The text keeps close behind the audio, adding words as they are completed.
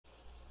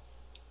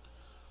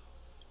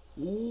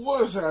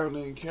What's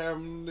happening,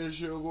 Captain? This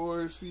your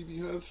boy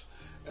cbhunts,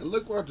 and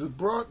look what I just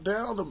brought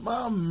down to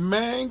my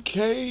man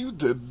cave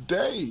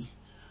today.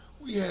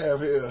 We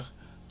have here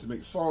the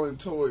Mcfarlane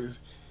Toys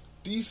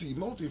DC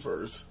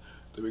Multiverse,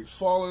 the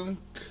Mcfarlane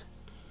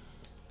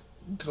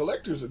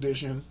Collector's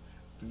Edition,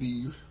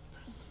 the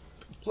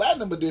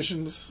Platinum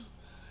Editions,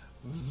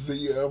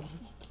 the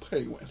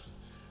Penguin.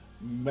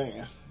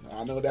 Man,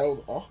 I know that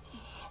was a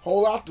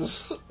whole lot to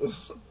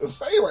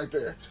say right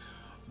there,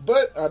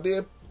 but I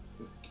did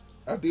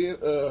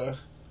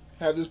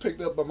have this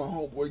picked up by my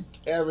homeboy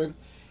Kevin,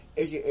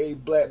 aka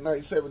Black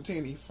Knight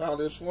 17. He found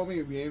this for me.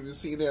 If you haven't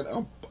seen that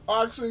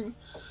unboxing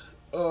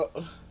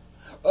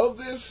of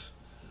this,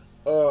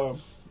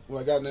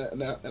 when I got in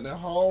that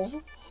haul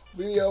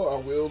video, I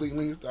will leave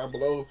links down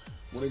below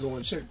when they go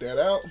and check that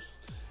out.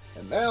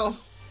 And now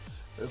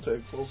let's take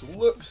a closer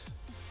look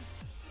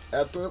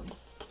at the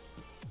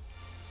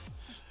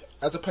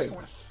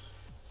Penguin.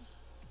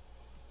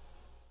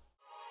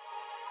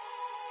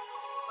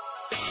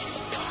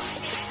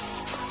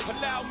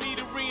 Allow me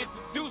to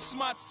reintroduce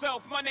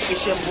myself. My name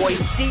It's your boy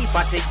C,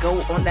 about to go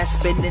on that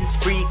spending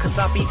spree, cause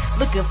I be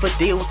looking for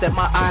deals that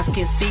my eyes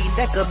can see.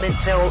 Necker,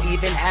 Mattel,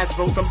 even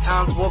Hasbro,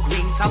 sometimes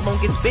Walgreens. How long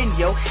it's been,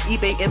 yo?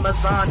 eBay,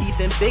 Amazon,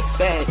 even Big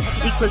Bad.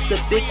 Eclipse the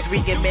big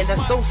three, and man,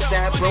 that's so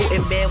sad, bro.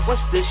 And man,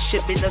 what's this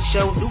shit in the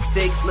show? New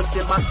figs, looked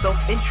at my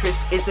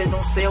self-interest. Isn't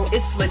on sale,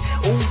 it's lit.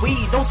 Ooh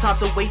wee, no time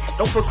to wait,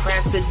 don't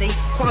procrastinate.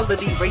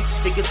 Quality rates,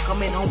 figures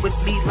coming home with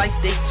me like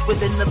dates.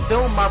 Within the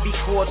film, I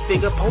record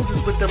figure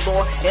poses with the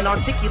law and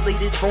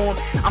articulated form.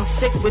 I'm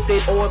sick with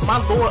it, or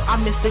my lord, I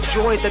miss the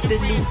joy that the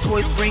new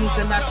toys brings.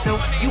 And I tell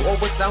you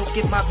always out,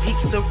 give my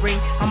peeps a ring.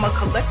 I'm a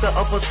collector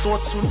of a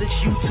sorts on this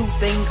YouTube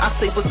thing. I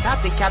say what's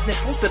happening, Captain,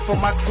 post it for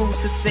my crew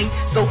to sing.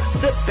 So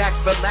sit back,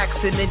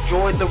 relax, and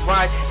enjoy the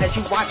ride as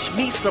you watch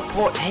me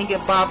support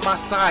hanging by my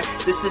side.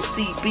 This is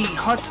CB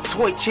Hunt's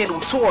Toy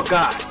Channel Tour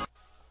Guide.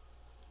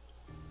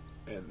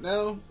 And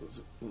now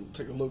let's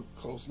take a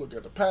close look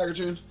at the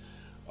packaging.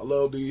 I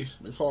love the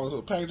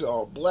Mcfarlane packaging,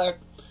 all black.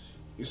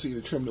 You see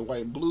the trim in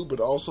white and blue, but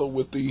also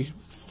with the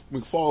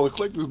Mcfarlane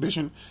Collector's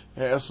Edition, it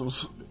has some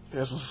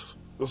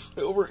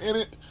silver in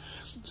it.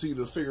 See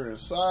the figure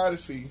inside.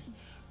 See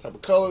type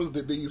of colors.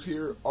 That these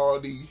here are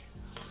the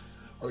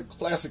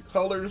classic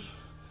colors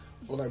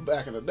from like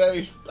back in the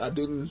day. I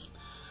did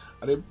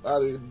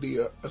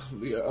the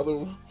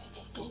other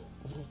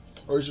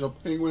version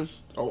of Penguin.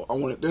 I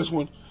wanted this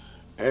one,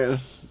 and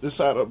this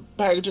side of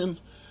packaging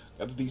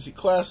got the DC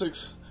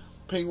Classics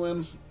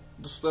Penguin,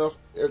 the stuff,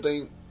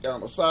 everything got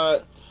on the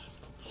side.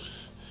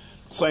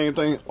 Same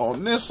thing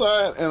on this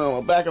side, and on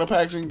the back of the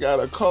packaging got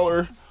a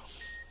color.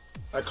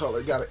 That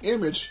color got an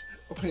image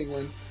of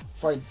Penguin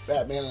fighting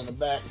Batman on the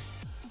back.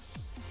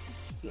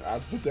 I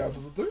think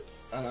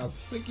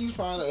he's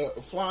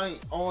flying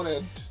on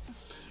a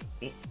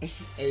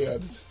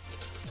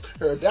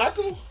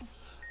pterodactyl,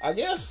 I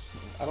guess.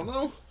 I don't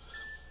know.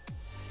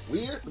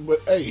 Weird, but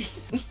hey,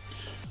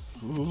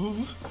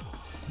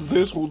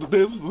 this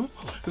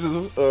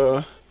is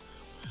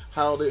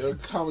how the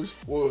comics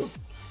was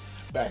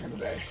back in the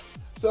day.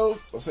 So,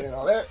 by saying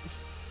all that,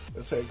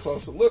 let's take a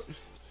closer look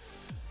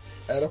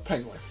at a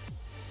Penguin.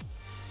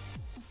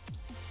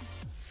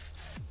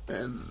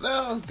 And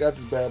now, got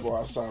this bad boy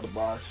outside the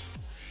box.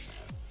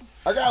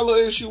 I got a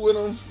little issue with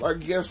him. I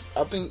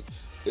think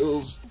it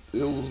was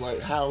like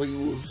how he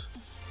was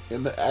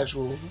in the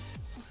actual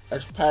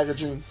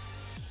packaging.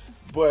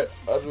 But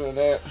other than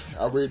that,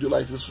 I really do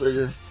like this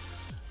figure.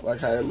 I like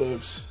how it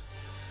looks.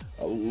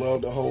 I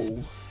love the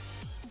whole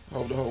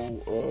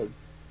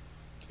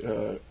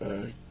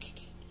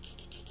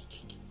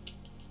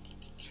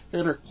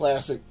inner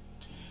classic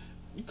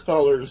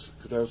colors,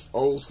 cause that's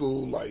old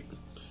school. Like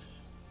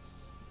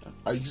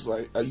I used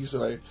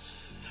to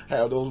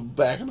have those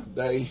back in the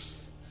day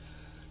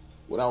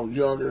when I was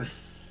younger.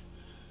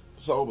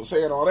 So, but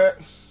saying all that,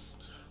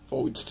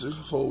 before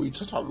we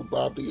talk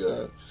about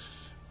the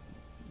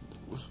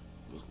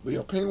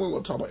Penguin,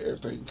 we'll talk about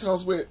everything it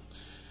comes with.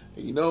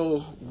 And you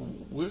know,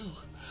 with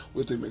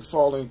the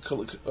Mcfarlane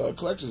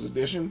Collector's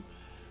Edition,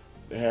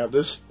 they have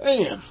this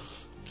stand,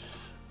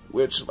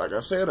 which, like I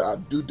said, I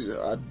do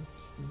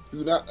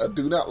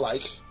not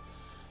like.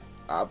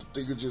 I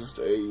think it's just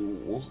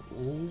a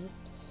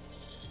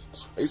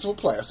piece of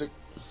plastic,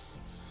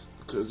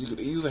 because you could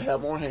easily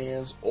have more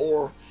hands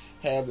or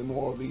have the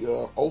more of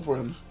the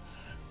open,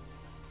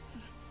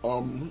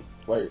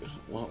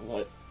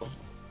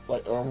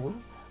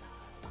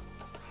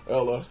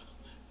 Ella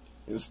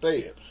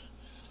instead.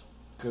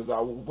 Because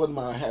I wouldn't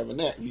mind having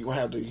that. If you gonna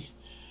have the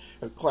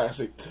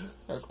classic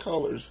as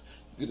colors,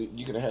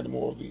 you can have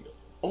more of the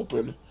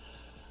open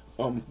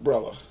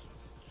umbrella.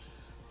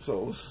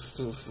 So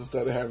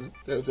instead of having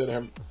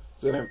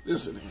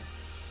this in here,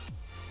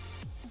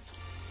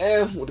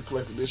 and with the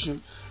collector's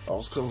edition, it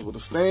also comes with a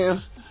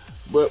stand.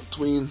 But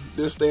between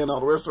this stand and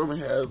all the rest of them,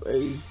 it has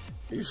a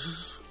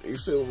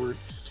silver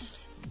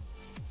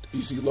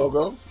DC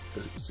logo,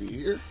 as you can see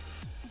here.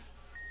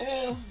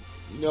 And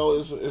you know,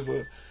 it's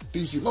a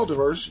DC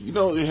Multiverse. You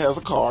know, it has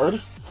a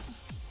card.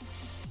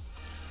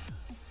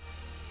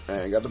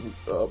 And got the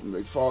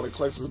Mcfarlane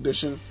Collector's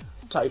Edition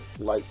type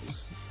like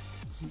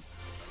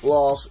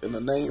gloss, and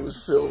the name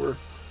is silver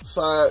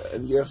side.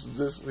 And yes,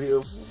 this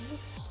here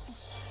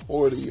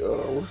for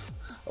the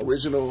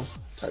original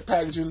type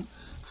packaging,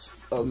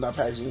 not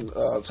packaging,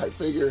 type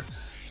figure.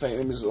 Same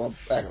image on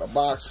the back of the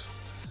box.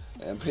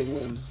 And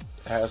Penguin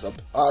has a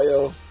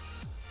bio,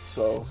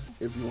 so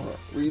if you want to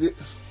read it,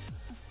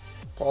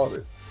 pause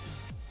it.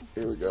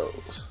 Here we go.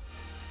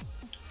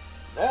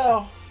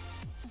 Now,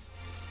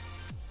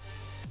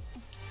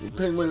 the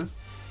Penguin,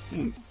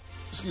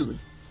 excuse me,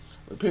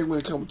 the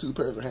Penguin comes with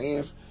 2 pairs of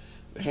hands.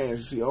 The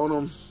hands you see on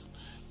them,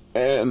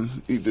 and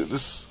he did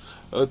this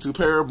 2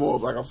 pair more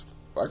of like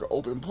an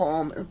open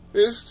palm and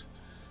fist,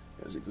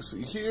 as you can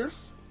see here.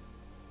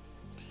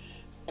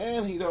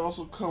 And he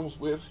also comes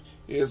with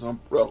his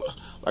umbrella.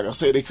 Like I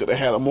said, they could have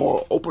had a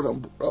more open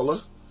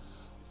umbrella.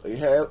 They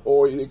had,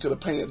 or they could have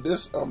painted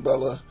this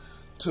umbrella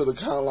to the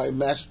kind of like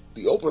match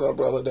the open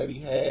umbrella that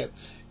he had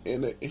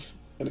in the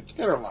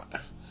inner line.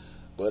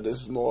 But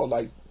this is more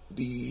like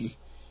the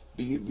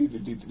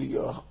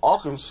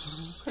Arkham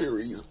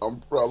series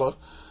umbrella,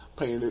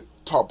 painted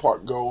top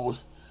part gold,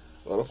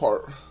 other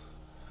part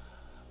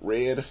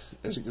red,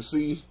 as you can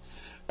see.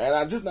 And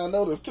I just now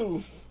noticed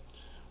too,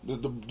 the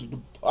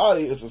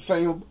body is the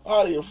same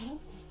body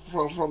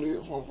from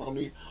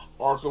the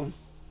Arkham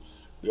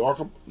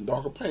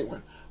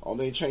Penguin.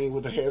 They changed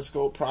with the head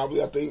sculpt,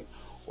 probably, I think,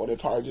 or they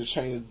probably just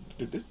changed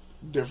the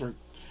different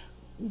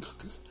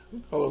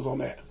colors on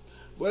that.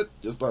 But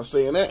just by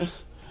saying that,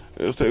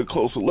 let's take a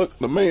closer look.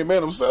 The main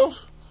man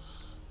himself,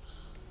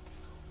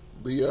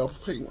 the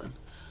Penguin.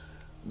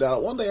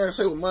 Now, one thing I can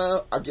say with mine,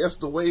 I guess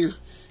the way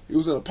he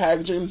was in the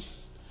packaging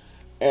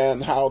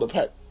and how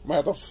the might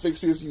have to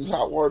fix this, use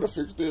hot water to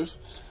fix this,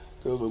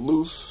 because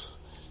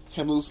it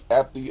came loose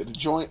at the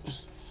joint.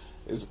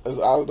 Is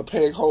out of the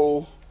peg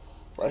hole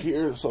right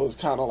here, so it's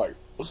kind of like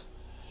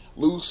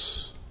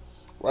loose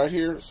right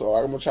here. So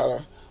I'm gonna try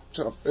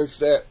to fix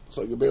that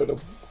so you can be able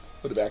to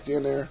put it back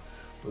in there.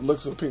 The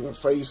looks of the penguin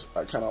face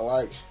I kind of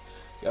like.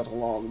 Got the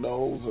long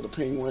nose of the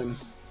penguin,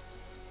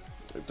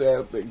 like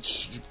that, big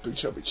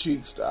chubby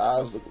cheeks. The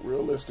eyes look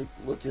realistic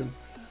looking.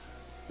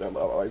 I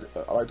like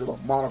the little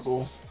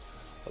monocle,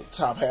 the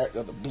top hat,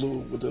 got the blue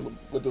with the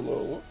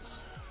little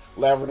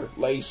lavender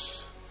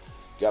lace.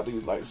 Got the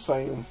like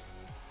same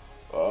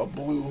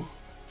blue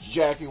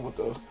jacket with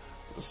the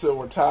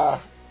silver tie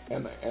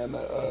and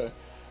the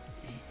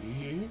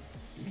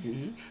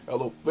a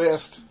little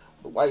vest,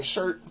 the white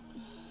shirt.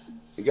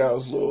 He got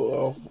his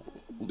little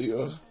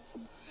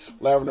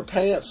lavender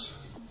pants.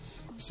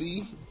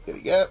 See that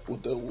he got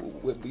with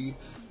the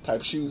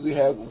type shoes he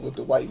had with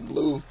the white and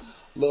blue.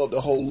 Love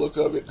the whole look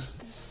of it.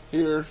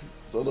 Here,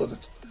 the little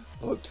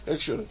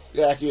extra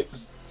jacket,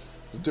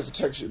 the different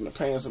texture in the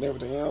pants and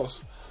everything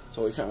else,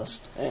 so it kind of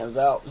stands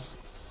out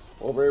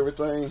over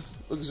everything.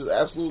 Looks just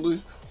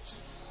absolutely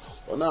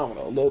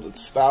phenomenal. Love the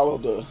style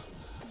of the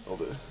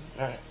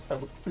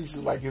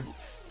pieces, like his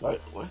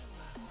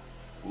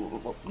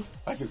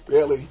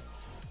belly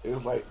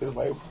is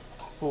like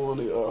pulling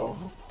the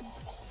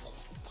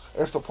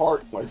extra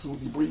part, like as soon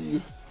as you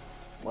breathe,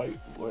 like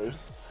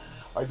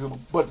the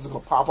buttons gonna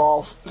pop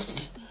off.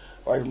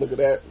 Like, look at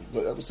that.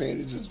 But I'm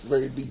saying it's just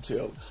very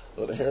detailed.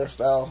 The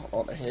hairstyle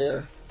on the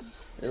hair,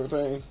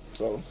 everything.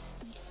 So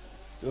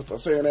just by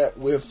saying that,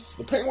 with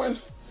the penguin,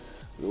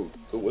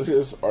 with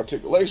his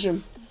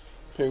articulation,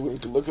 penguin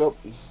can look up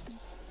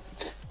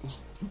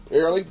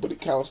barely, but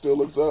it kind of still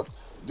looks up.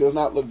 Does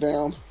not look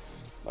down.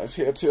 Nice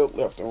head tilt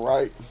left and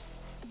right.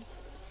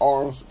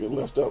 Arms can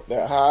lift up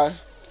that high.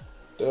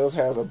 Does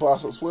have a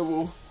Boston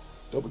swivel,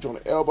 double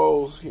jointed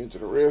elbows, hinge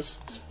in the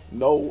wrist.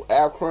 No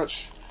ab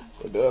crunch.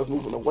 It does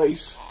move in the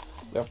waist,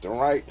 left and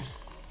right.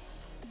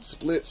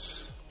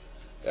 Splits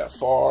that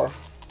far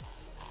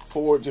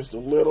forward just a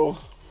little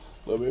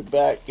bit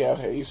back. Got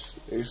a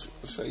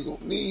single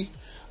knee,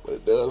 but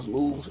it does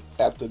move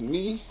at the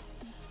knee.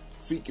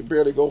 Feet can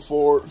barely go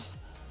forward,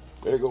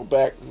 barely go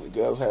back. It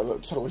does have a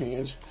toe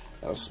hinge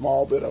and a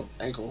small bit of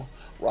ankle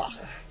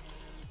rocker.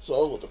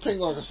 So with the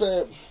penguin, like I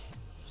said,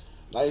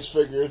 nice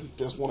figure.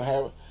 Just want to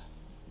have it.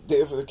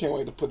 Definitely can't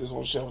wait to put this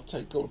on the shelf,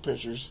 take a couple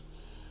pictures,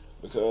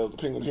 because the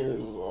penguin here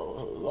is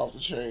off the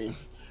chain.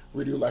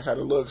 Really like how it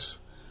looks.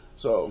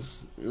 So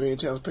if you any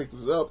chance to pick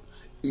this up,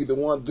 either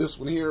one, this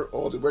one here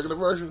or the regular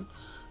version,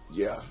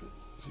 yeah,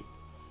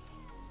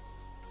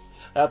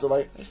 have to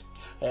like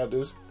have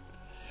this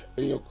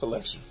in your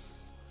collection.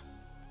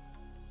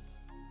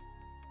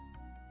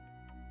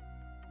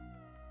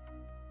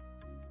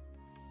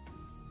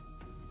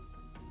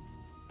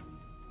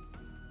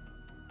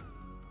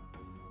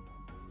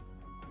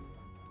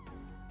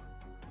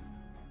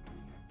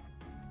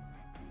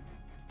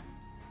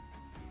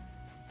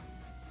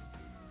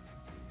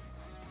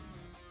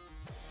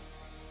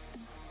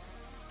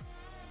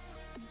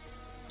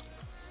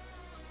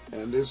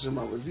 And this is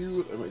my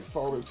review of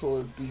Mcfarlane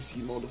Toys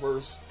DC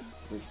Multiverse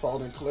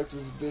Mcfarlane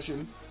Collector's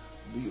Edition.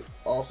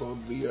 Also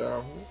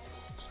the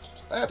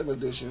Platinum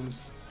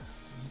Editions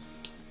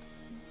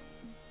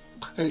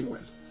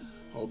Penguin.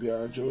 Hope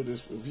y'all enjoyed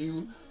this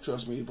review.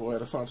 Trust me, boy, I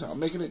had a fun time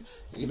making it.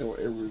 You know,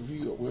 every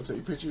review, I will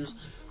take pictures.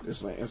 This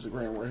is my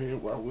Instagram right here,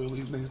 where I will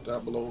leave links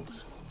down below.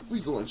 We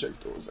go and check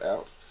those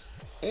out.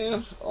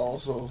 And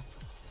also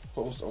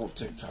post on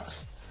TikTok.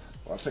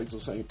 I'll take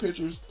those same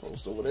pictures,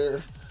 post over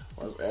there,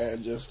 or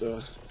add just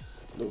a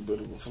little bit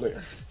of a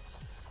flair.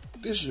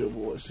 This is your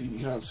boy,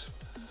 CB Hunts.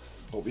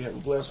 Hope you have a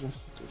blessed one.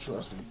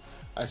 Trust me,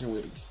 I can't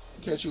wait to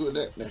catch you in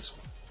that next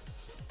one.